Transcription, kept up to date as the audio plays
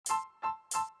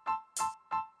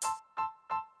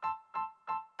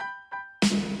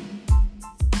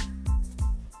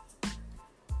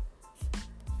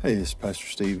Hey, it's Pastor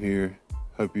Steve here.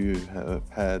 Hope you have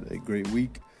had a great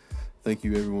week. Thank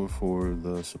you everyone for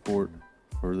the support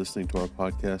for listening to our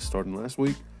podcast starting last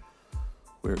week.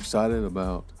 We're excited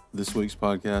about this week's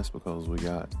podcast because we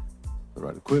got the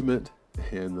right equipment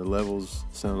and the levels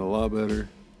sound a lot better.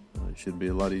 It should be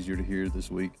a lot easier to hear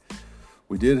this week.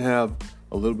 We did have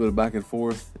a little bit of back and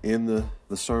forth in the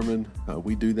sermon.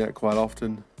 We do that quite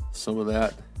often. Some of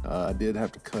that I did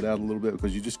have to cut out a little bit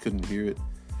because you just couldn't hear it.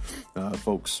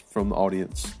 Folks from the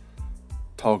audience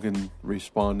talking,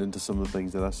 responding to some of the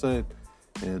things that I said,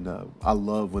 and I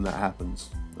love when that happens.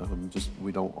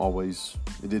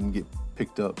 It didn't get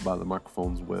picked up by the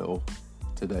microphones well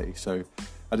today, so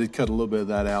I did cut a little bit of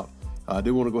that out. I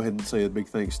do want to go ahead and say a big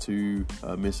thanks to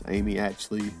Miss Amy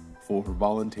Ashley for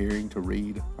volunteering to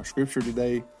read our scripture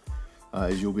today.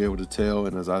 As you'll be able to tell,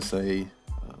 and as I say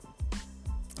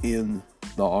in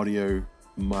the audio,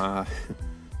 my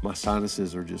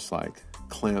sinuses are just like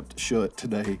clamped shut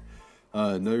today.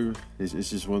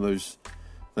 It's just one of those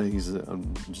things that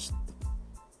I'm just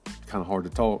kind of hard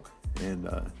to talk. And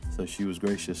so she was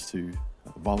gracious to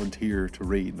volunteer to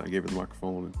read, and I gave her the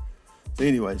microphone. And so,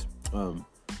 anyways, I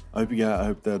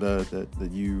hope that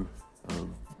you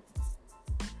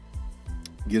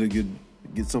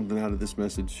get something out of this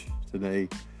message today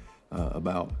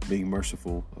about being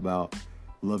merciful, about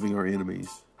loving our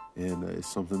enemies, and it's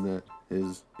something that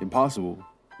is impossible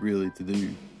really to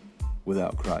do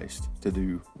without Christ, to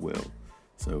do well.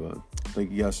 So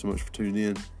thank you guys so much for tuning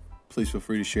in. Please feel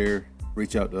free to share,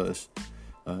 reach out to us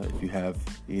if you have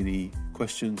any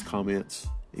questions, comments,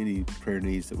 any prayer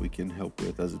needs that we can help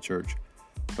with as a church.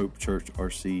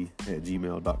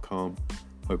 hopechurchrc@gmail.com,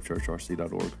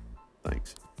 hopechurchrc.org.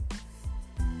 Thanks.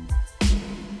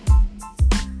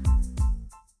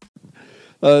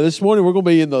 This morning we're going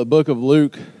to be in the book of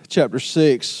Luke, chapter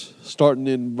 6, starting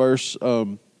in verse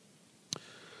 27.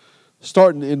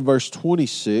 Starting in verse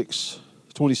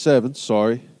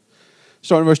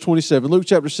 27. Luke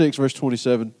chapter 6, verse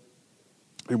 27.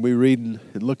 And we're reading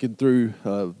and looking through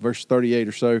verse 38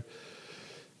 or so.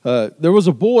 There was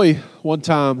a boy one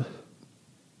time.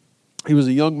 He was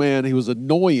a young man. He was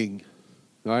annoying.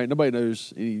 All right, nobody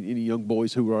knows any young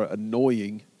boys who are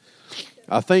annoying.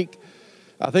 I think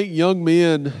young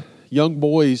men, young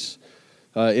boys,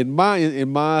 in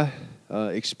my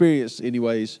experience,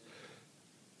 anyways,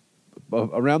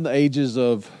 around the ages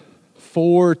of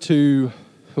 4 to,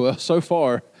 well, so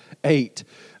far 8,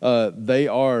 they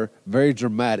are very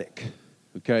dramatic.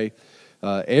 Okay,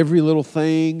 every little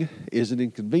thing is an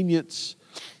inconvenience.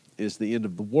 It's the end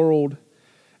of the world,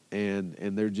 and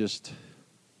they're just.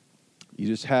 You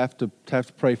just have to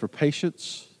pray for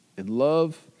patience and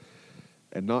love,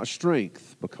 and not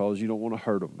strength, because you don't want to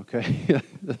hurt them. Okay,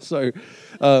 so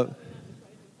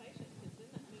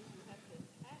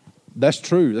that's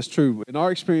true. That's true. In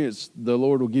our experience, the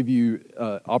Lord will give you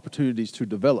opportunities to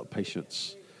develop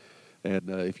patience, and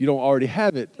if you don't already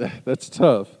have it, that's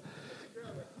tough.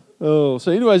 Oh,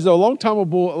 so anyways, though, a long time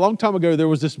ago, there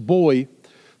was this boy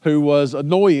who was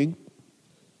annoying,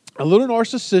 a little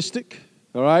narcissistic.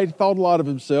 All right, he thought a lot of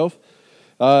himself,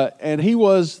 and he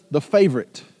was the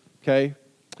favorite. Okay,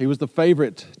 he was the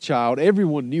favorite child.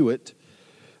 Everyone knew it.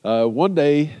 One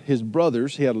day, his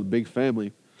brothers, he had a big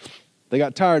family, they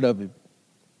got tired of him,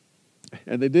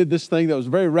 and they did this thing that was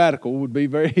very radical, would be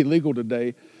very illegal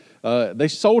today. They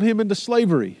sold him into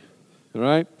slavery. All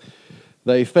right,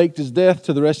 they faked his death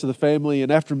to the rest of the family,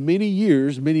 and after many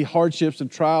years, many hardships and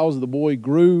trials, the boy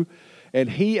grew. And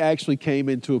he actually came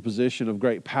into a position of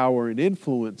great power and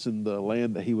influence in the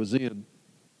land that he was in.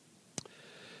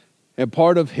 And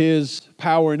part of his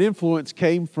power and influence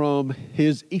came from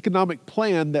his economic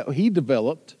plan that he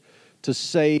developed to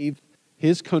save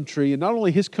his country, and not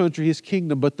only his country, his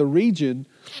kingdom, but the region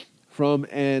from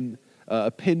an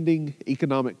pending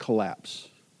economic collapse.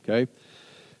 Okay?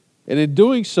 And in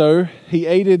doing so, he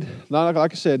aided, like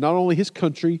I said, not only his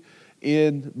country,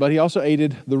 but he also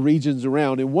aided the regions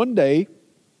around. And one day,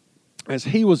 as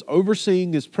he was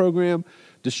overseeing his program,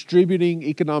 distributing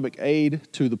economic aid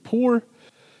to the poor,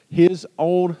 his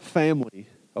own family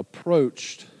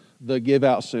approached the give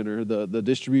out center, the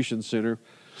distribution center,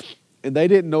 and they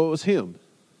didn't know it was him.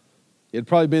 It had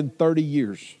probably been 30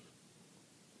 years,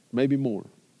 maybe more.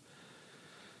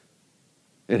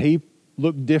 And he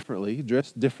looked differently,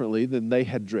 dressed differently than they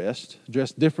had dressed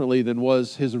differently than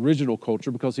was his original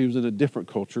culture, because he was in a different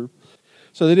culture.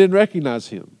 So they didn't recognize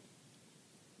him.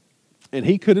 And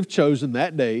he could have chosen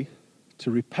that day to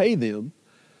repay them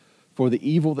for the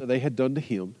evil that they had done to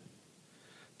him,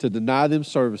 to deny them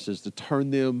services, to turn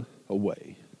them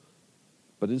away.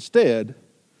 But instead,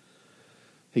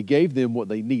 he gave them what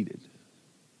they needed.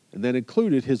 And that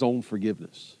included his own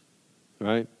forgiveness,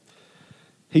 right?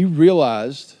 He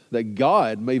realized that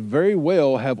God may very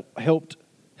well have helped.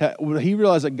 He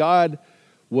realized that God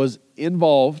was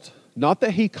involved, not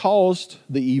that he caused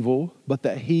the evil, but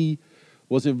that he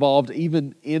was involved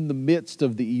even in the midst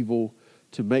of the evil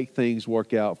to make things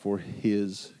work out for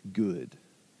his good,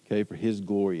 okay, for his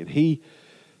glory. And he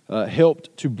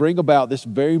helped to bring about this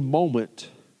very moment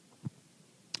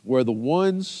where the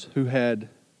ones who had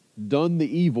done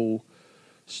the evil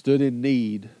stood in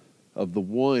need of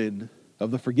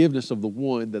the forgiveness of the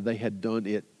one that they had done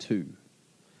it to.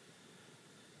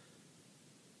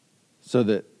 So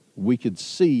that we could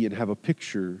see and have a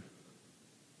picture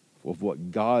of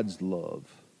what God's love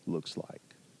looks like.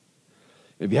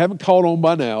 If you haven't caught on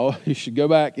by now, you should go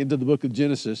back into the book of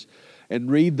Genesis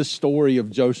and read the story of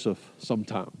Joseph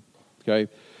sometime.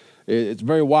 Okay? It's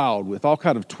very wild with all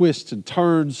kind of twists and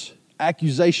turns,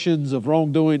 accusations of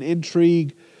wrongdoing,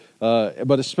 intrigue,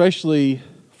 but especially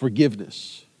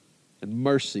forgiveness and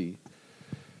mercy.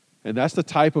 And that's the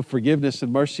type of forgiveness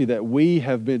and mercy that we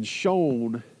have been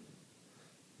shown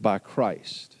by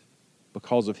Christ.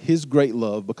 Because of his great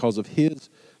love, because of his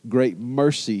great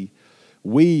mercy,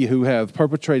 we who have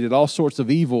perpetrated all sorts of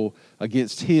evil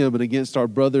against him and against our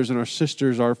brothers and our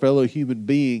sisters, our fellow human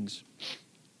beings,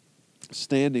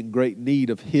 stand in great need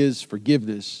of his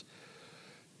forgiveness.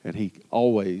 And he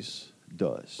always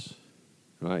does.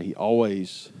 Right? He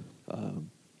always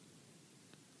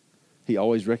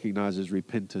recognizes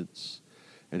repentance,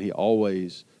 and he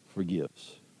always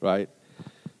forgives. Right?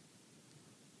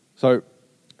 So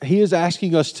he is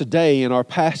asking us today in our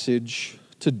passage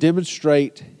to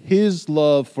demonstrate his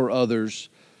love for others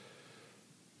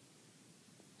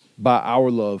by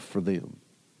our love for them.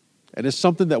 And it's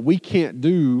something that we can't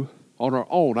do on our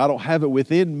own. I don't have it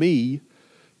within me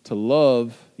to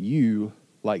love you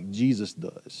like Jesus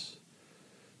does.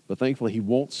 But thankfully, he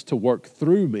wants to work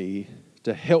through me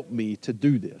to help me to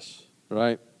do this.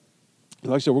 Right?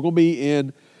 Like I said, we're going to be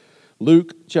in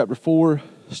Luke chapter 4,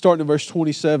 starting in verse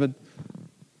 27.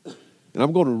 And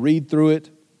I'm going to read through it,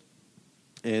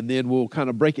 and then we'll kind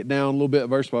of break it down a little bit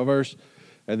verse by verse,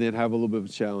 and then have a little bit of a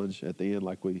challenge at the end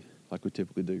like we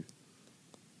typically do. Is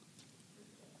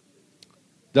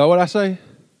that what I say?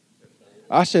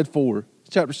 I said 4.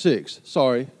 Chapter 6.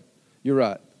 Sorry. You're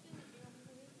right.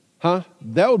 Huh?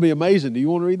 That would be amazing. Do you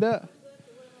want to read that?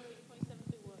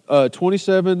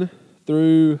 27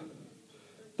 through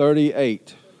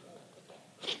 38.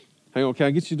 Hang on. Can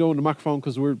I get you doing the microphone?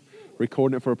 Because we're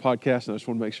recording it for a podcast, and I just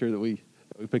want to make sure that we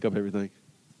pick up everything.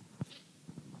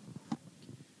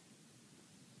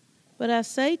 But I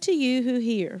say to you who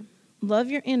hear, love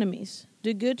your enemies,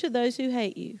 do good to those who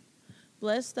hate you,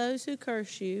 bless those who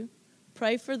curse you,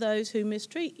 pray for those who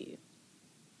mistreat you.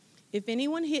 If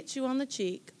anyone hits you on the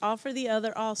cheek, offer the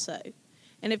other also.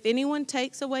 And if anyone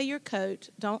takes away your coat,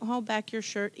 don't hold back your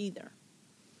shirt either.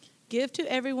 Give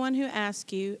to everyone who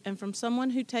asks you, and from someone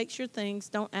who takes your things,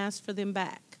 don't ask for them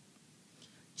back.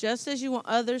 Just as you want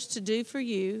others to do for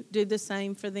you, do the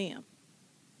same for them.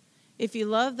 If you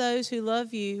love those who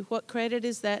love you, what credit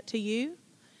is that to you?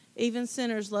 Even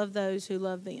sinners love those who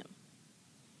love them.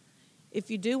 If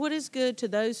you do what is good to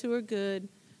those who are good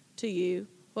to you,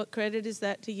 what credit is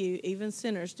that to you? Even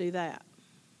sinners do that.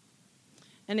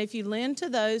 And if you lend to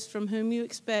those from whom you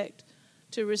expect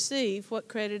to receive, what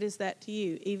credit is that to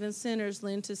you? Even sinners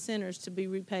lend to sinners to be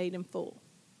repaid in full.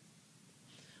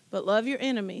 But love your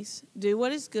enemies, do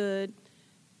what is good,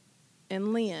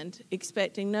 and lend,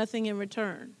 expecting nothing in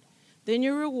return. Then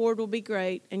your reward will be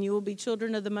great, and you will be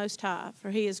children of the Most High, for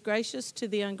he is gracious to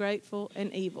the ungrateful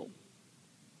and evil.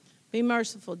 Be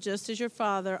merciful, just as your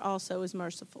Father also is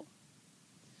merciful.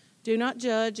 Do not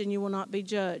judge, and you will not be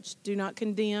judged. Do not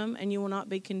condemn, and you will not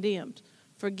be condemned.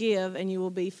 Forgive, and you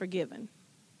will be forgiven.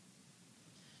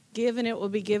 Give, and it will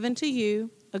be given to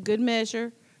you, a good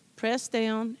measure, pressed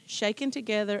down, shaken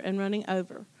together, and running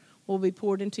over, will be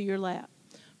poured into your lap.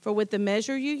 For with the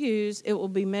measure you use, it will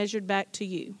be measured back to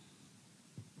you.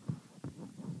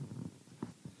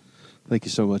 Thank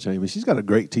you so much, Amy. She's got a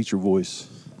great teacher voice.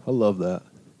 I love that.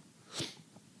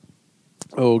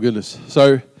 Oh, goodness.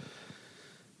 So,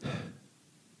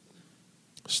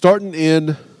 starting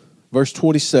in verse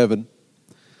 27,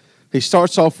 he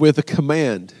starts off with a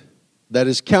command that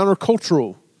is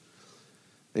countercultural.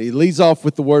 And he leads off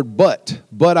with the word but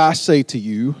I say to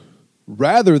you,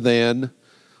 rather than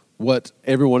what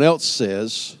everyone else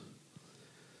says,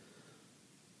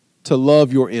 to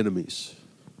love your enemies.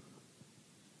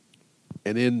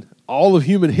 And in all of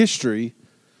human history,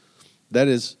 that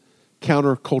is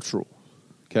countercultural,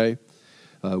 okay?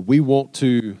 We want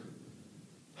to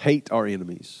hate our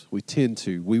enemies. We tend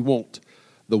to. We want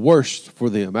the worst for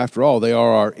them. After all, they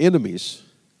are our enemies,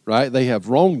 right? They have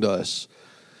wronged us,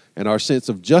 and our sense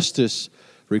of justice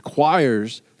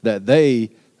requires that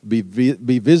they be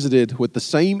visited with the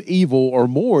same evil or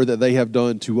more that they have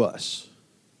done to us.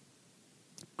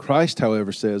 Christ,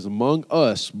 however, says, among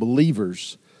us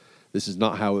believers, this is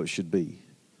not how it should be.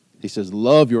 He says,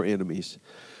 love your enemies.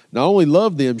 Not only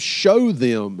love them, show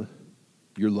them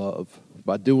your love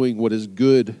by doing what is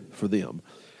good for them.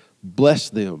 Bless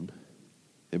them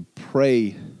and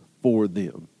pray for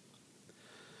them.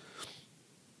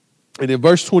 And in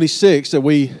verse 26 that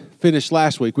we finished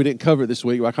last week, we didn't cover it this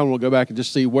week, but I kind of want to go back and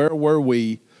just see where were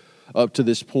we up to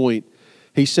this point.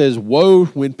 He says, woe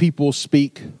when people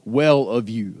speak well of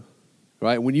you,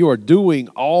 right? When you are doing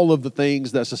all of the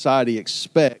things that society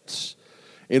expects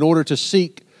in order to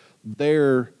seek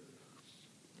their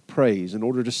praise, in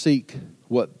order to seek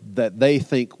what that they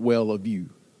think well of you,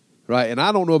 right? And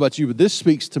I don't know about you, but this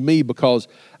speaks to me because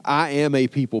I am a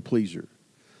people pleaser,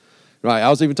 right? I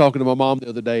was even talking to my mom the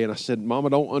other day, and I said, Mom, I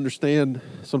don't understand.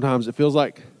 Sometimes it feels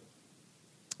like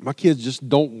my kids just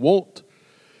don't want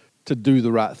to do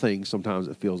the right thing. Sometimes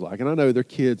it feels like, and I know they're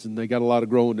kids and they got a lot of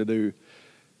growing to do.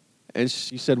 And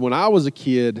she said, when I was a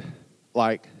kid,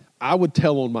 like I would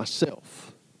tell on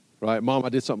myself, right? Mom, I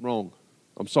did something wrong.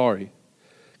 I'm sorry.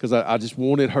 Because I just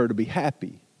wanted her to be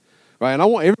happy, right? And I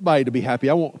want everybody to be happy.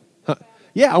 I want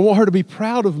her to be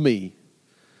proud of me,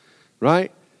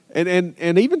 right?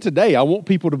 And even today, I want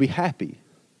people to be happy,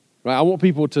 right? I want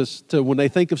people to when they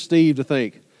think of Steve to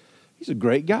think, he's a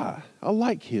great guy. I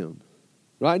like him,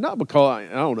 right? Not because,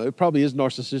 I don't know, it probably is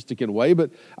narcissistic in a way, but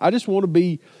I just want to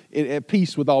be at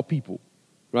peace with all people,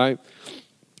 right?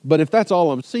 But if that's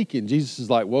all I'm seeking, Jesus is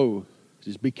like, whoa,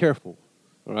 just be careful,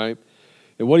 all right?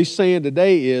 And what he's saying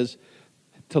today is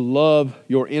to love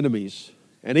your enemies.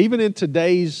 And even in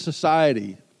today's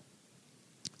society,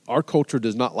 our culture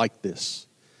does not like this.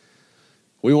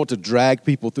 We want to drag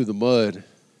people through the mud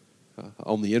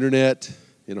on the internet,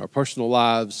 in our personal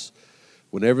lives,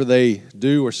 whenever they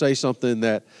do or say something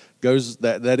that goes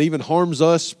that even harms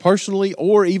us personally,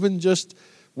 or even just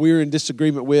we're in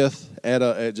disagreement with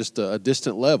at just a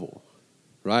distant level,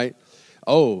 right?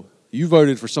 Oh, you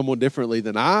voted for someone differently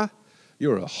than I?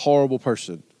 You're a horrible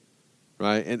person,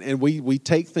 right? And we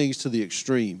take things to the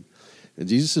extreme. And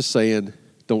Jesus is saying,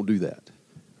 don't do that,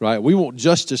 right? We want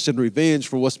justice and revenge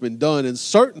for what's been done. And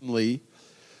certainly,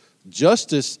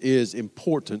 justice is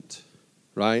important,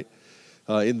 right?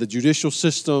 In the judicial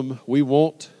system, we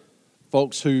want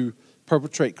folks who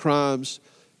perpetrate crimes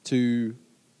to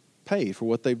pay for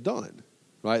what they've done,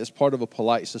 right? It's part of a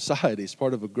polite society. It's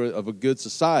part of a good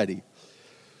society.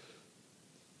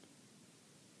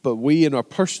 But we in our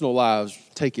personal lives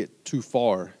take it too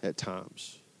far at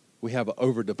times. We have an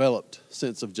overdeveloped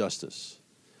sense of justice.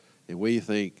 And we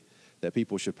think that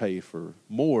people should pay for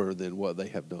more than what they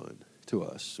have done to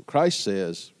us. So Christ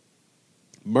says,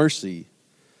 mercy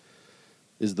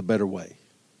is the better way.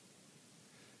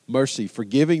 Mercy,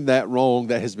 forgiving that wrong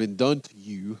that has been done to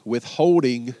you,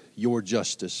 withholding your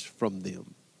justice from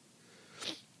them.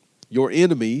 Your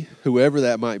enemy, whoever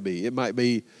that might be, it might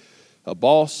be a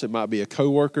boss, it might be a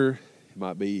coworker, it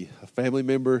might be a family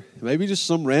member, maybe just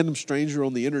some random stranger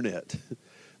on the internet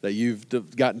that you've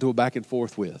gotten to a back and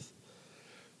forth with.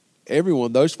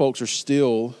 Everyone, those folks are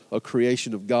still a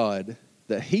creation of God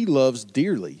that He loves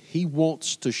dearly. He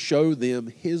wants to show them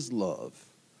His love.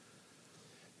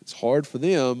 It's hard for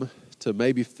them to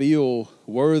maybe feel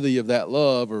worthy of that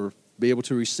love or be able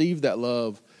to receive that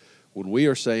love when we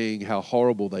are saying how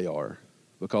horrible they are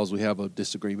because we have a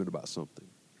disagreement about something.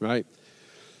 Right?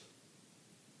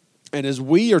 And as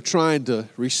we are trying to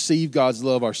receive God's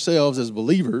love ourselves as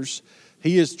believers,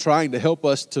 He is trying to help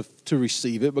us to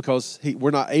receive it because we're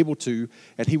not able to.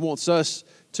 And He wants us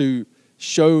to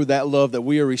show that love that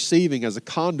we are receiving as a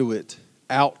conduit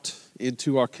out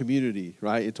into our community,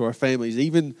 right? Into our families,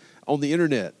 even on the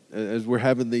internet as we're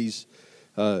having these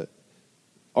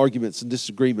arguments and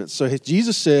disagreements. So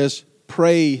Jesus says,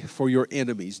 pray for your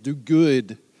enemies. Do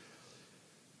good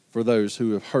for those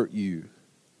who have hurt you.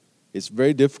 It's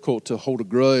very difficult to hold a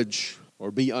grudge or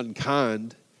be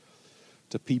unkind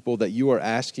to people that you are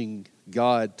asking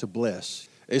God to bless.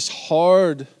 It's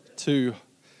hard to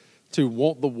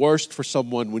want the worst for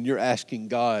someone when you're asking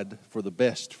God for the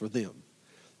best for them,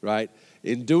 right?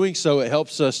 In doing so, it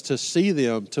helps us to see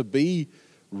them, to be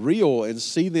real and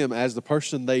see them as the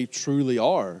person they truly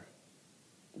are,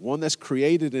 one that's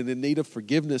created and in need of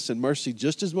forgiveness and mercy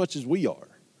just as much as we are.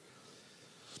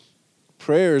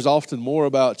 Prayer is often more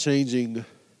about changing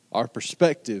our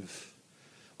perspective,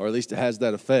 or at least it has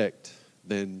that effect,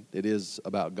 than it is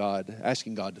about God,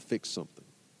 asking God to fix something,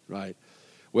 right?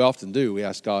 We often do. We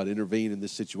ask God, intervene in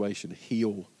this situation,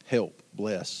 heal, help,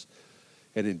 bless.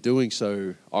 And in doing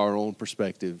so, our own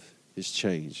perspective is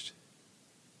changed.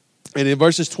 And in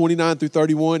verses 29 through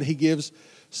 31, he gives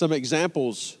some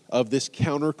examples of this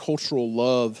countercultural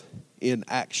love in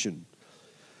action.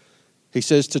 He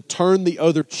says to turn the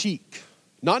other cheek,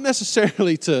 not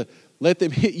necessarily to let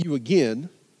them hit you again,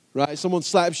 right? Someone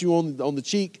slaps you on the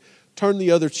cheek, turn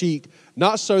the other cheek,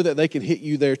 not so that they can hit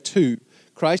you there too.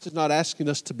 Christ is not asking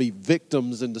us to be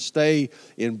victims and to stay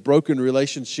in broken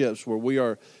relationships where we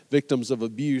are victims of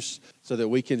abuse so that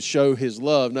we can show his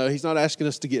love. No, he's not asking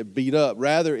us to get beat up.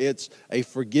 Rather, it's a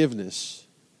forgiveness.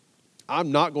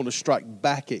 I'm not going to strike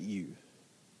back at you.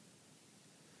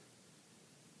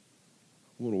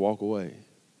 I'm going to walk away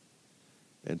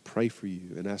and pray for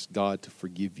you and ask God to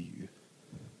forgive you.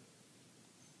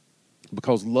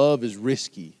 Because love is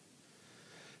risky.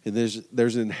 And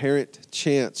there's an inherent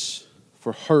chance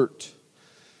for hurt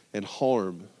and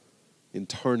harm in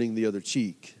turning the other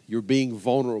cheek. You're being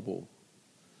vulnerable.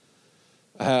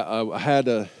 I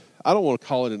don't want to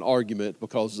call it an argument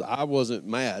because I wasn't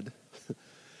mad.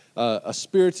 A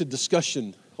spirited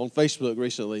discussion on Facebook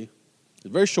recently. It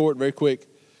was very short, very quick.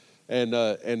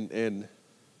 And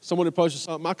someone had posted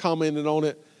something, I commented on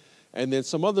it, and then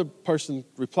some other person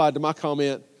replied to my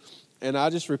comment, and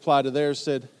I just replied to theirs,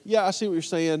 said, yeah, I see what you're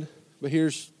saying, but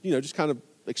here's, just kind of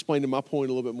explaining my point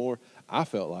a little bit more, I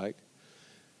felt like.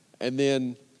 And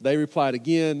then they replied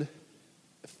again,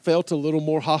 felt a little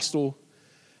more hostile,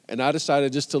 and I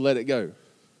decided just to let it go,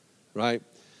 right?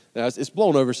 Now, it's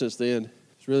blown over since then.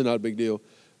 It's really not a big deal.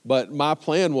 But my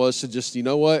plan was to just, you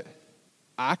know what?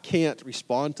 I can't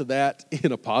respond to that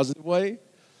in a positive way,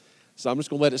 so I'm just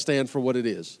going to let it stand for what it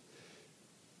is.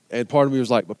 And part of me was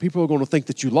like, but people are going to think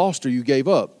that you lost or you gave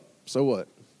up. So what?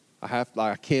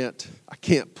 I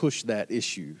can't push that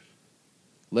issue.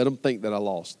 Let them think that I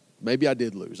lost. Maybe I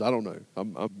did lose. I don't know.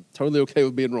 I'm totally okay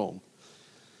with being wrong.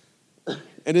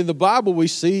 And in the Bible, we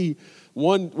see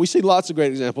lots of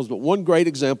great examples, but one great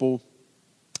example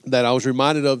that I was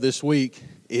reminded of this week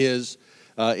is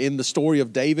in the story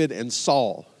of David and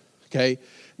Saul. Okay,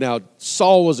 now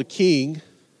Saul was a king,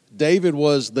 David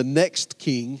was the next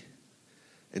king,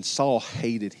 and Saul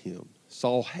hated him.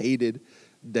 Saul hated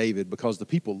David because the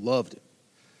people loved him.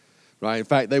 Right? In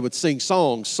fact, they would sing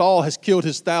songs. Saul has killed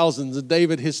his thousands and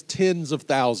David his tens of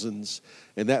thousands.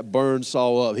 And that burned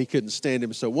Saul up. He couldn't stand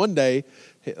him. So one day,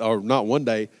 or not one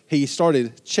day, he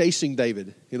started chasing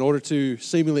David in order to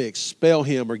seemingly expel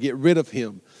him or get rid of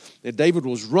him. And David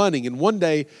was running. And one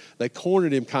day, they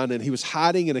cornered him kind of, and he was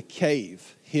hiding in a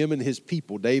cave. Him and his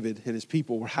people, David and his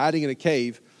people, were hiding in a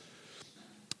cave.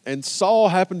 And Saul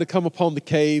happened to come upon the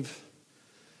cave.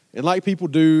 And like people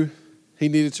do, he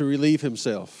needed to relieve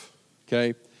himself.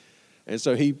 Okay, and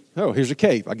so here's a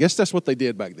cave. I guess that's what they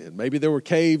did back then. Maybe there were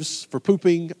caves for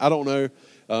pooping. I don't know,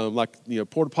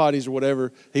 porta potties or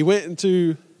whatever. He went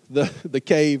into the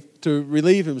cave to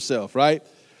relieve himself, right?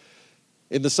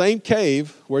 In the same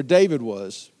cave where David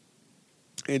was.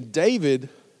 And David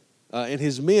and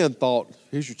his men thought,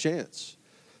 here's your chance.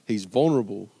 He's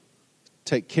vulnerable.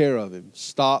 Take care of him.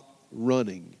 Stop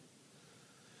running.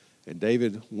 And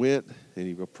David went and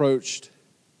he approached.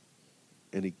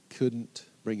 And he couldn't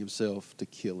bring himself to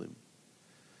kill him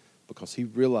because he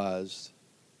realized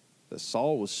that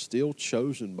Saul was still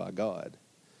chosen by God.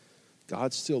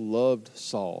 God still loved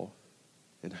Saul.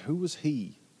 And who was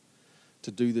he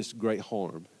to do this great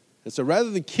harm? And so rather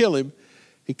than kill him,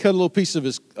 he cut a little piece of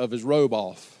his robe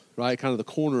off, right? Kind of the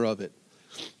corner of it.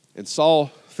 And Saul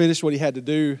finished what he had to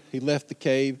do. He left the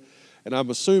cave. And I'm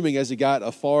assuming as he got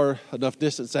a far enough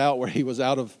distance out where he was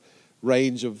out of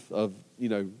range of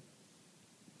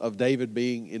David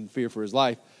being in fear for his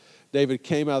life, David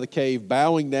came out of the cave,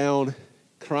 bowing down,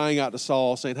 crying out to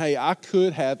Saul, saying, hey, I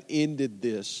could have ended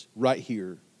this right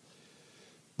here,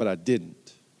 but I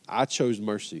didn't. I chose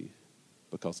mercy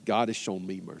because God has shown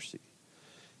me mercy.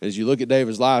 And as you look at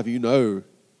David's life, you know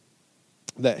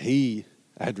that he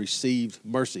had received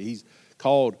mercy. He's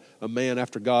called a man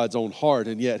after God's own heart,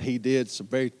 and yet he did some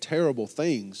very terrible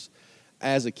things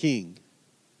as a king.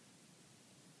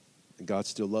 And God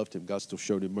still loved him. God still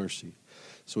showed him mercy.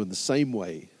 So in the same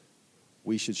way,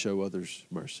 we should show others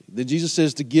mercy. Then Jesus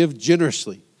says to give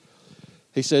generously.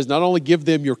 He says not only give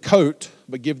them your coat,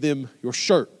 but give them your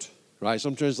shirt, right?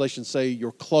 Some translations say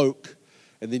your cloak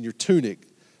and then your tunic,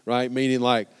 right? Meaning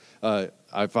like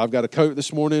if I've got a coat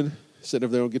this morning, sitting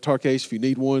over there on the guitar case, if you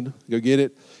need one, go get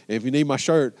it. And if you need my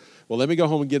shirt, well, let me go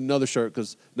home and get another shirt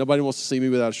because nobody wants to see me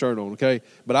without a shirt on, okay?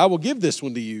 But I will give this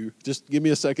one to you. Just give me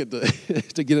a second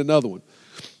to get another one.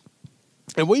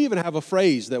 And we even have a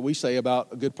phrase that we say about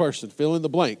a good person, fill in the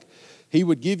blank. He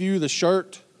would give you the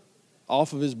shirt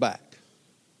off of his back,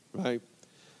 right?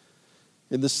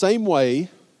 In the same way,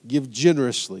 give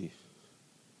generously.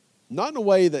 Not in a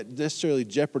way that necessarily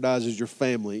jeopardizes your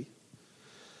family.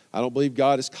 I don't believe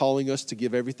God is calling us to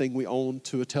give everything we own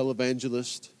to a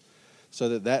televangelist so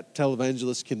that that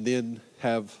televangelist can then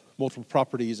have multiple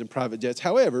properties and private jets.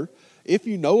 However, if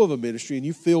you know of a ministry and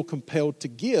you feel compelled to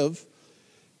give,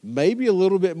 maybe a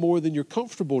little bit more than you're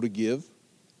comfortable to give,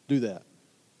 do that,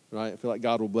 right? I feel like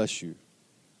God will bless you.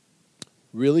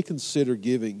 Really consider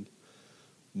giving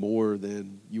more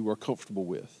than you are comfortable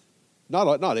with.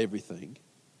 Not everything,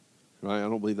 right? I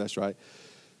don't believe that's right.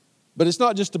 But it's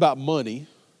not just about money.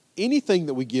 Anything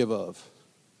that we give of,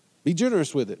 be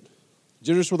generous with it.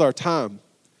 Generous with our time,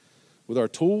 with our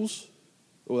tools.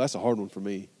 Oh, that's a hard one for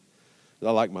me.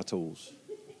 I like my tools,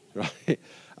 right?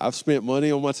 I've spent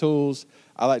money on my tools.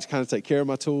 I like to kind of take care of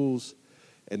my tools.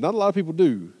 And not a lot of people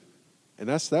do. And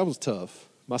that was tough.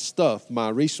 My stuff, my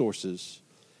resources,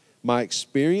 my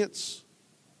experience,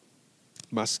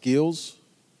 my skills,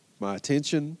 my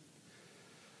attention.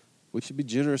 We should be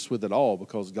generous with it all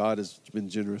because God has been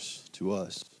generous to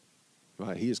us,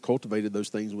 right? He has cultivated those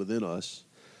things within us.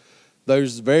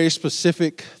 Those very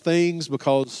specific things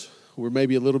because we're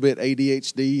maybe a little bit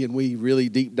ADHD and we really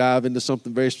deep dive into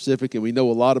something very specific and we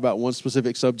know a lot about one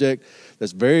specific subject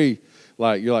that's very,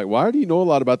 you're like, why do you know a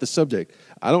lot about this subject?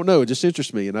 I don't know. It just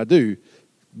interests me, and I do.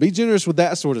 Be generous with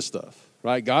that sort of stuff,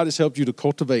 right? God has helped you to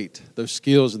cultivate those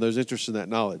skills and those interests and that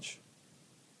knowledge.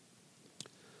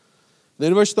 Then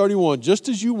in verse 31, just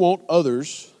as you want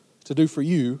others to do for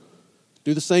you,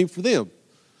 do the same for them.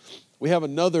 We have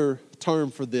another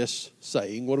term for this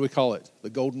saying. What do we call it?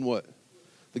 The golden what?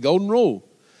 The golden rule.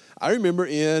 I remember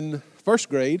in first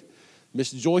grade,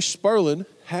 Miss Joyce Sperlin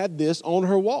had this on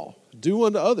her wall. Do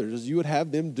unto others as you would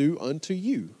have them do unto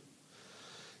you.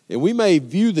 And we may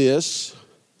view this,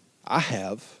 I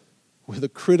have, with a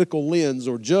critical lens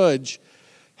or judge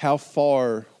how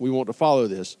far we want to follow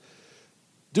this.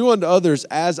 Do unto others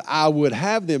as I would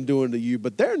have them do unto you,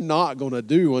 but they're not going to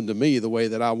do unto me the way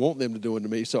that I want them to do unto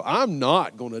me, so I'm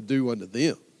not going to do unto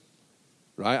them,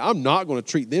 right? I'm not going to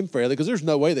treat them fairly because there's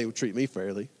no way they would treat me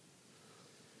fairly.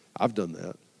 I've done that.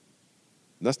 And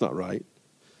that's not right.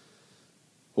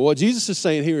 Well, what Jesus is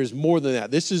saying here is more than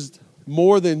that. This is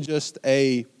more than just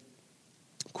a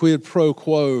quid pro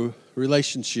quo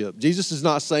relationship. Jesus is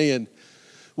not saying,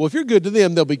 well, if you're good to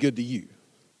them, they'll be good to you.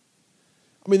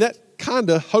 I mean, that kind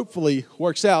of hopefully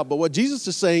works out. But what Jesus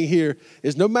is saying here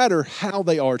is no matter how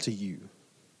they are to you,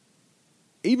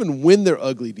 even when they're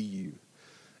ugly to you,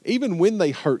 even when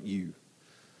they hurt you,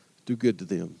 do good to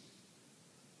them.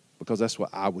 Because that's what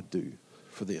I would do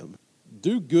for them.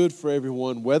 Do good for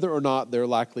everyone, whether or not they're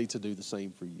likely to do the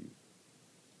same for you.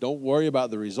 Don't worry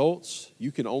about the results.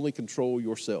 You can only control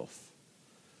yourself.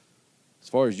 As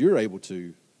far as you're able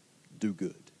to, do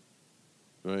good.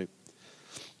 Right?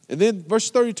 And then verse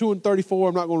 32 and 34,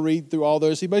 I'm not going to read through all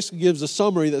those. He basically gives a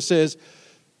summary that says,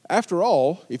 after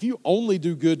all, if you only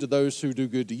do good to those who do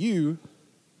good to you,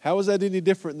 how is that any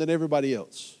different than everybody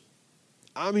else?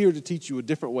 I'm here to teach you a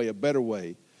different way, a better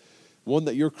way, one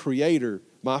that your Creator,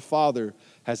 my Father,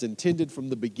 has intended from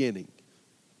the beginning.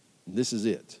 And this is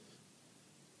it.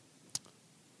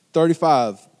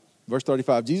 35, verse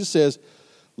 35, Jesus says,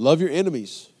 love your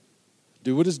enemies,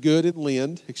 do what is good and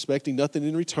lend, expecting nothing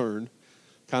in return.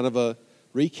 Kind of a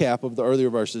recap of the earlier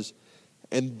verses.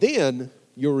 And then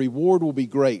your reward will be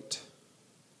great,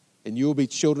 and you will be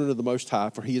children of the Most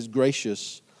High, for He is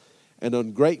gracious and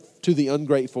to the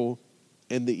ungrateful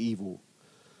and the evil.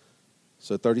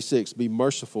 So 36, be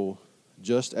merciful,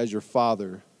 just as your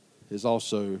Father is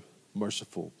also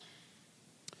merciful.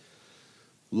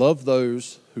 Love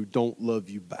those who don't love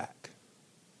you back.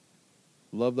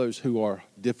 Love those who are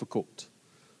difficult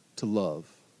to love.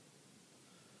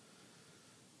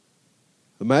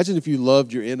 Imagine if you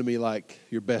loved your enemy like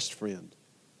your best friend.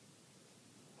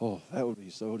 Oh, that would be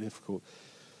so difficult.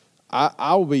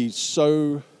 I will be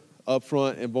so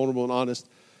upfront and vulnerable and honest.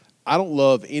 I don't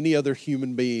love any other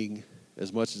human being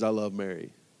as much as I love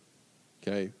Mary.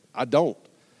 Okay? I don't.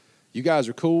 You guys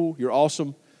are cool. You're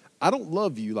awesome. I don't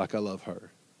love you like I love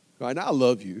her. Right? Now, I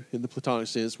love you in the platonic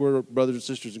sense. We're brothers and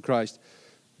sisters in Christ.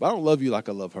 But I don't love you like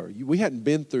I love her. We hadn't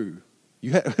been through.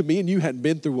 Me and you hadn't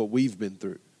been through what we've been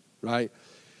through. Right?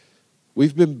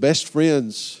 We've been best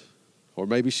friends, or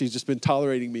maybe she's just been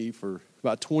tolerating me for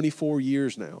about 24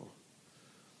 years now.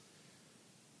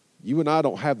 You and I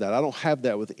don't have that. I don't have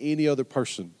that with any other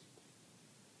person.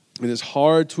 And it's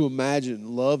hard to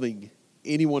imagine loving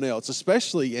anyone else,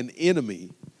 especially an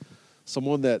enemy,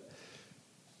 someone that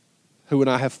who and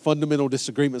I have fundamental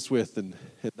disagreements with, and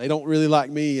they don't really like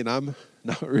me, and I'm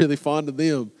not really fond of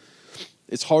them.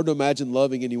 It's hard to imagine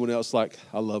loving anyone else like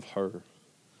I love her,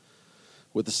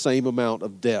 with the same amount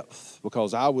of depth,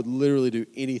 because I would literally do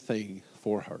anything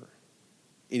for her,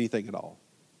 anything at all.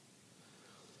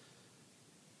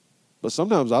 But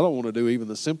sometimes I don't want to do even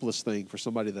the simplest thing for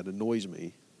somebody that annoys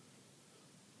me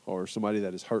or somebody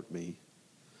that has hurt me.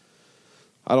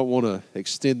 I don't want to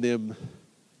extend them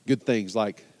good things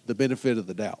like the benefit of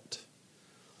the doubt.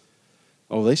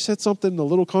 Oh, they said something a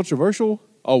little controversial?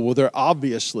 Oh, well, they're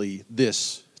obviously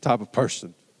this type of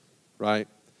person, right?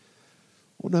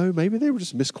 Well, no, maybe they were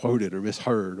just misquoted or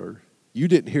misheard, or you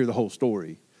didn't hear the whole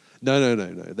story. No.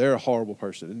 They're a horrible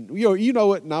person. And you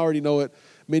know it, and I already know it.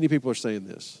 Many people are saying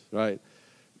this, right?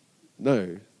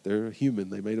 No, they're human.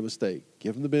 They made a mistake.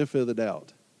 Give them the benefit of the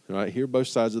doubt, right? Hear both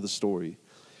sides of the story.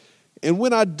 And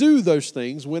when I do those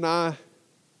things, when I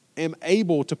am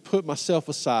able to put myself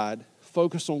aside,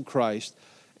 focus on Christ,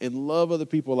 and love other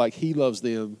people like He loves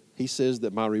them, He says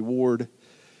that my reward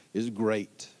is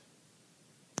great.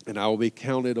 And I will be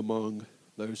counted among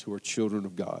those who are children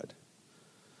of God.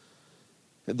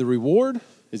 And the reward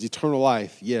is eternal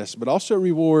life, yes, but also a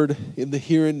reward in the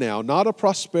here and now. Not a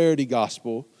prosperity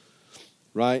gospel,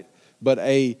 right? But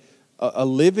a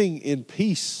living in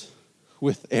peace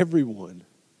with everyone,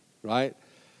 right?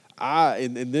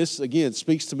 And this, again,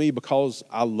 speaks to me because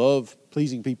I love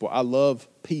pleasing people. I love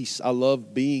peace. I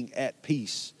love being at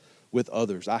peace with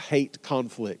others. I hate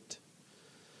conflict.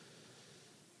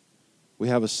 We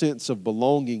have a sense of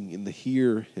belonging in the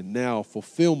here and now,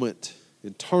 fulfillment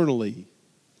internally,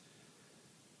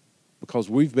 because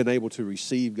we've been able to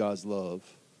receive God's love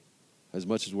as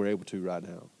much as we're able to right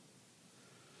now.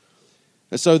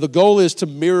 And so the goal is to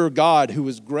mirror God, who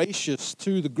is gracious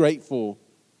to the grateful,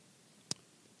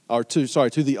 to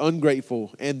the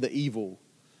ungrateful and the evil.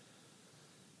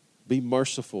 Be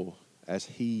merciful as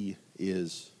He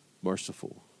is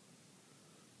merciful.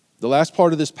 The last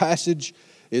part of this passage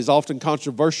is often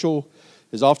controversial,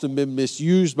 has often been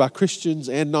misused by Christians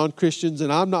and non-Christians,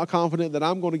 and I'm not confident that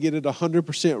I'm going to get it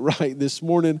 100% right this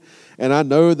morning, and I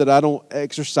know that I don't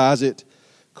exercise it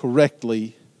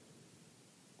correctly.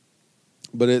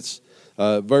 But it's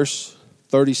verse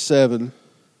 37,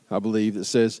 I believe,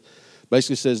 that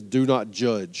basically says, do not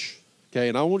judge. Okay,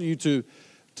 and I want you to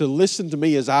listen to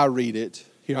me as I read it.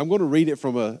 Here, I'm going to read it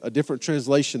from a different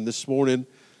translation this morning.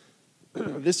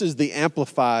 This is the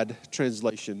Amplified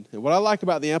translation. And what I like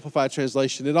about the Amplified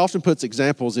translation, it often puts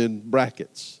examples in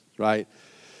brackets, right?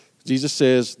 Jesus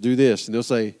says, do this. And they'll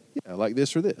say, yeah, like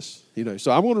this or this.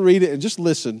 So I'm going to read it and just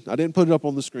listen. I didn't put it up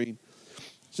on the screen.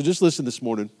 So just listen this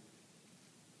morning.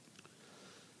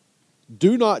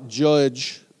 Do not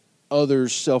judge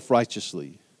others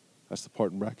self-righteously. That's the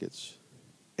part in brackets.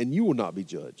 And you will not be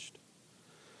judged.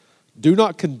 Do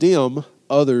not condemn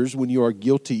others when you are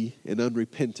guilty and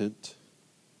unrepentant,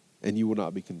 and you will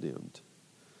not be condemned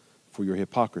for your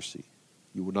hypocrisy.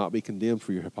 You will not be condemned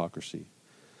for your hypocrisy.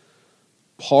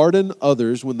 Pardon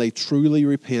others when they truly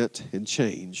repent and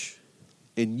change,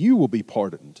 and you will be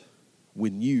pardoned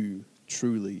when you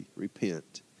truly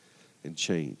repent and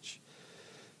change.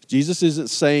 Jesus isn't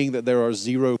saying that there are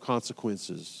zero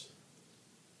consequences,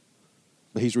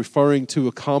 but He's referring to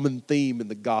a common theme in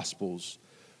the Gospels.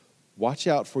 Watch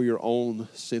out for your own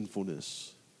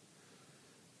sinfulness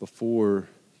before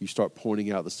you start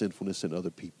pointing out the sinfulness in other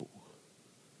people.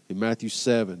 In Matthew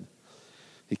 7,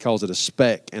 He calls it a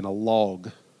speck and a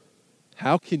log.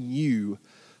 How can you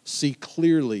see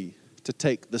clearly to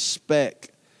take the speck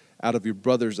out of your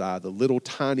brother's eye, the little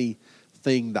tiny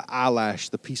thing, the eyelash,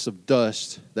 the piece of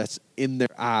dust that's in their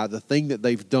eye, the thing that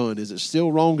they've done? Is it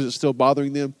still wrong? Is it still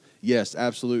bothering them? Yes,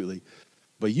 absolutely.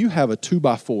 But you have a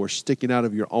 2x4 sticking out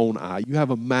of your own eye. You have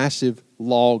a massive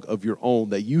log of your own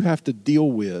that you have to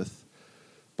deal with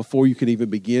before you can even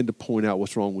begin to point out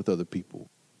what's wrong with other people.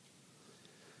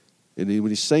 And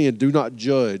when He's saying, do not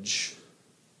judge,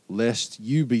 lest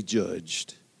you be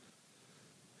judged,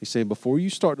 He's saying, before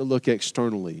you start to look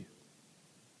externally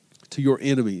to your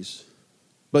enemies,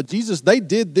 but Jesus, they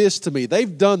did this to me.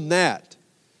 They've done that.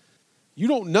 You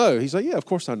don't know. He's like, yeah, of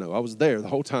course I know. I was there the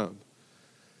whole time.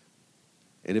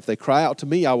 And if they cry out to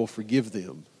me, I will forgive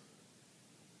them.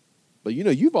 But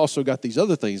you've also got these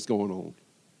other things going on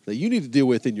that you need to deal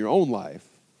with in your own life.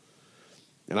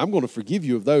 And I'm going to forgive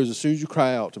you of those as soon as you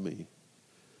cry out to me.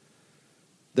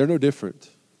 They're no different.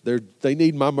 They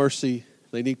need my mercy.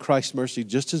 They need Christ's mercy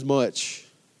just as much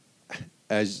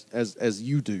as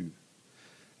you do,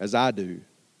 as I do.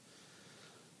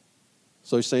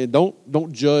 So He's saying,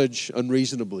 don't judge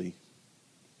unreasonably.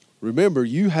 Remember,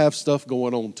 you have stuff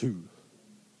going on too.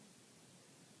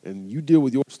 And you deal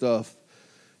with your stuff,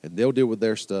 and they'll deal with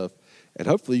their stuff, and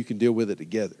hopefully you can deal with it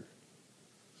together.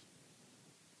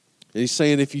 And he's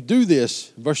saying if you do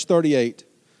this, verse 38,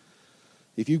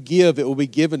 if you give, it will be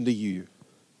given to you.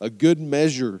 A good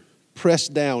measure,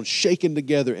 pressed down, shaken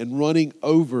together, and running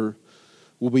over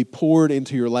will be poured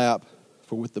into your lap.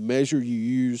 For with the measure you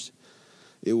use,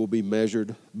 it will be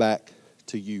measured back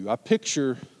to you. I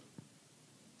picture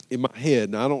in my head,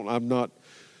 and I've not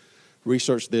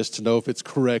researched this to know if it's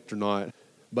correct or not,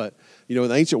 but in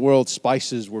the ancient world,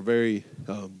 spices were very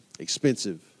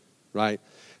expensive, right?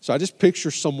 So I just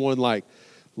picture someone like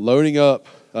loading up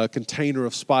a container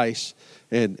of spice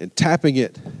and tapping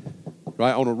it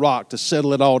right on a rock to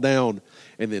settle it all down,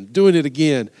 and then doing it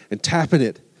again and tapping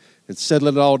it and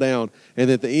settling it all down. And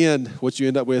at the end, what you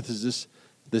end up with is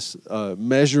this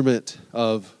measurement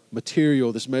of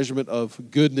material, this measurement of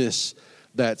goodness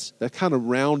that kind of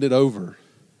rounded over,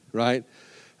 right?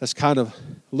 That's kind of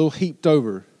a little heaped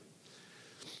over.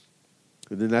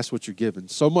 And then that's what you're given.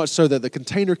 So much so that the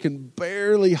container can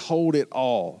barely hold it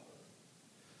all.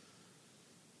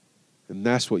 And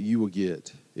that's what you will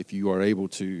get if you are able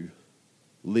to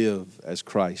live as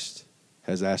Christ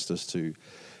has asked us to.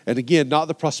 And again, not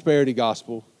the prosperity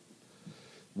gospel.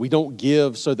 We don't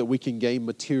give so that we can gain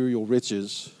material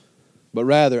riches, but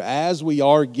rather as we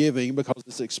are giving, because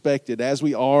it's expected, as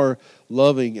we are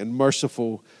loving and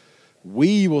merciful,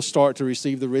 we will start to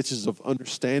receive the riches of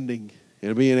understanding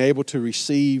and being able to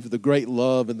receive the great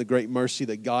love and the great mercy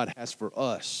that God has for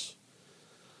us.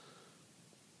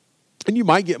 And you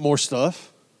might get more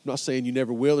stuff. I'm not saying you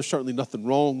never will. There's certainly nothing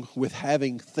wrong with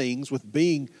having things, with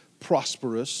being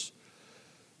prosperous,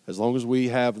 as long as we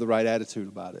have the right attitude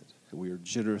about it and we are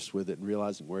generous with it and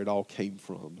realizing where it all came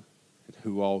from and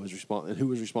who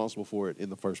was responsible for it in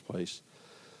the first place.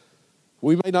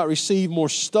 We may not receive more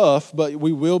stuff, but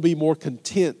we will be more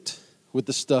content with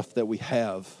the stuff that we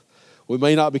have. We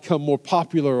may not become more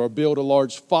popular or build a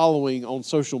large following on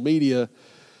social media,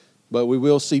 but we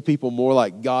will see people more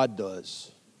like God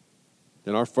does.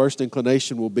 And our first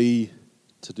inclination will be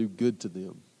to do good to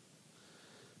them,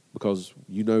 because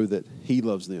you know that He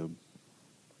loves them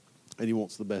and He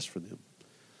wants the best for them.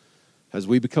 As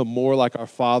we become more like our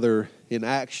Father in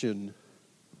action,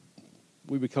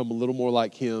 we become a little more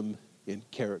like Him in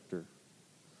character.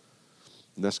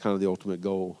 And that's kind of the ultimate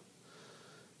goal.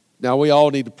 Now, we all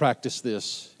need to practice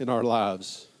this in our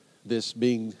lives, this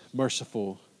being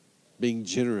merciful, being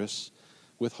generous,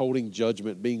 withholding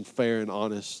judgment, being fair and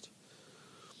honest.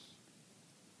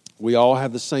 We all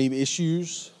have the same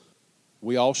issues.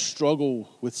 We all struggle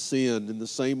with sin in the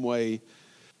same way,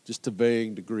 just to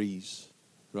varying degrees,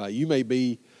 right? You may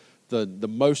be the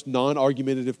most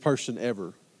non-argumentative person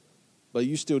ever, but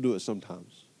you still do it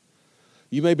sometimes.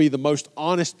 You may be the most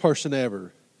honest person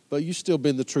ever, but you still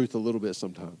bend the truth a little bit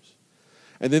sometimes.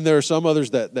 And then there are some others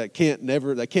that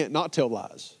can't not tell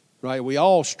lies, right? We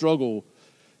all struggle,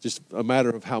 just a matter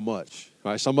of how much,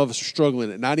 right? Some of us are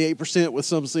struggling at 98% with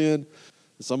some sin,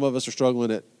 and some of us are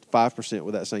struggling at 5%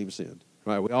 with that same sin,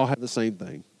 right? We all have the same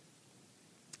thing.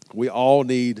 We all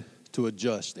need to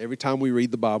adjust. Every time we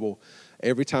read the Bible,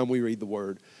 every time we read the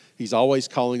Word, He's always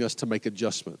calling us to make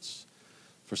adjustments.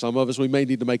 For some of us, we may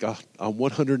need to make a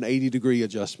 180-degree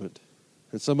adjustment.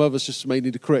 And some of us just may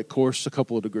need to correct course a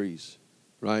couple of degrees,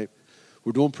 right?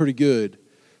 We're doing pretty good,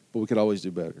 but we could always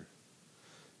do better.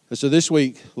 And so this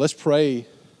week, let's pray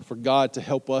for God to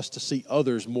help us to see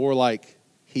others more like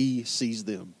He sees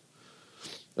them,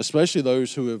 especially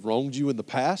those who have wronged you in the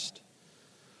past,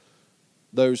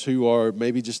 those who are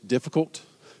maybe just difficult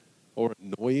or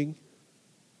annoying.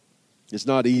 It's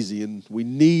not easy, and we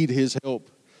need His help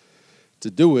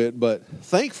to do it, but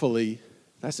thankfully,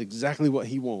 that's exactly what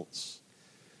He wants.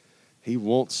 He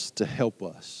wants to help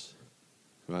us,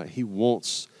 right? He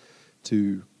wants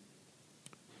to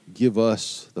give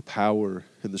us the power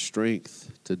and the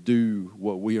strength to do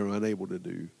what we are unable to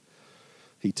do.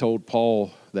 He told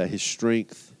Paul that his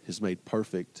strength is made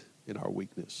perfect in our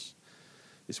weakness.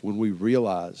 It's when we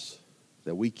realize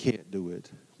that we can't do it,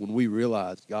 when we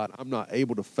realize, God, I'm not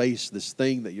able to face this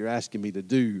thing that you're asking me to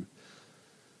do.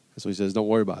 So He says, don't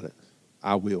worry about it.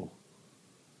 I will.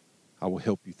 I will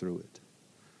help you through it.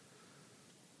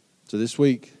 So this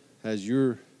week, as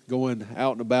you're going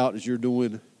out and about, as you're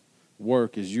doing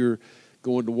work, as you're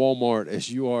going to Walmart,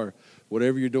 as you are,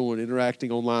 whatever you're doing,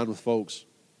 interacting online with folks,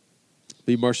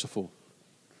 be merciful.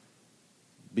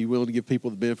 Be willing to give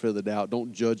people the benefit of the doubt.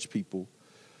 Don't judge people.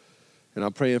 And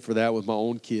I'm praying for that with my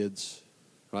own kids,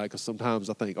 right? Because sometimes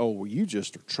I think, oh, well, you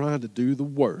just are trying to do the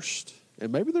worst.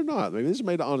 And maybe they're not. Maybe they just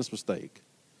made an honest mistake.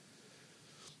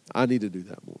 I need to do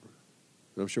that more.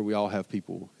 I'm sure we all have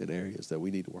people in areas that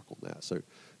we need to work on that. So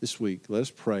this week, let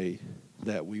us pray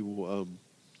that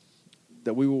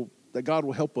that God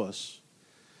will help us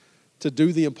to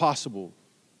do the impossible.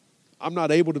 I'm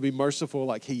not able to be merciful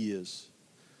like He is,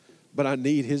 but I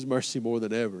need His mercy more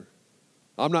than ever.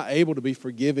 I'm not able to be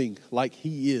forgiving like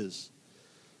He is,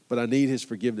 but I need His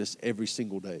forgiveness every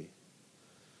single day.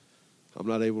 I'm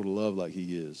not able to love like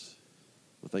He is,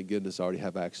 but thank goodness I already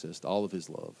have access to all of His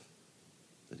love,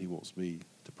 and He wants me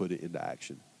to put it into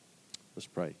action. Let's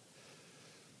pray.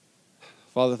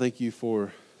 Father, thank you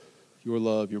for your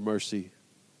love, your mercy.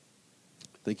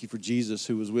 Thank you for Jesus,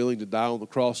 who was willing to die on the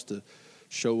cross to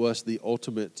show us the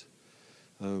ultimate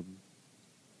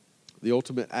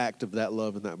act of that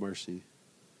love and that mercy.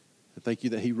 And thank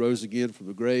you that He rose again from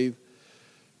the grave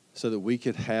so that we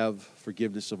could have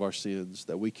forgiveness of our sins,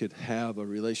 that we could have a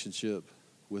relationship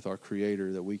with our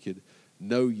Creator, that we could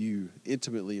know you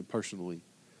intimately and personally.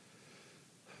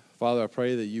 Father, I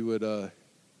pray that you would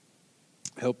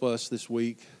help us this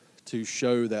week to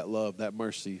show that love, that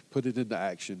mercy, put it into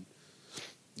action.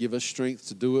 Give us strength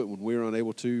to do it when we're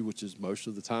unable to, which is most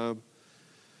of the time.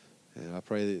 And I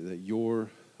pray that your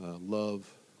love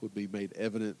would be made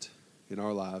evident in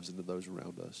our lives and to those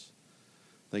around us.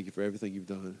 Thank you for everything you've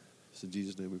done. It's in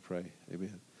Jesus' name we pray.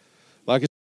 Amen.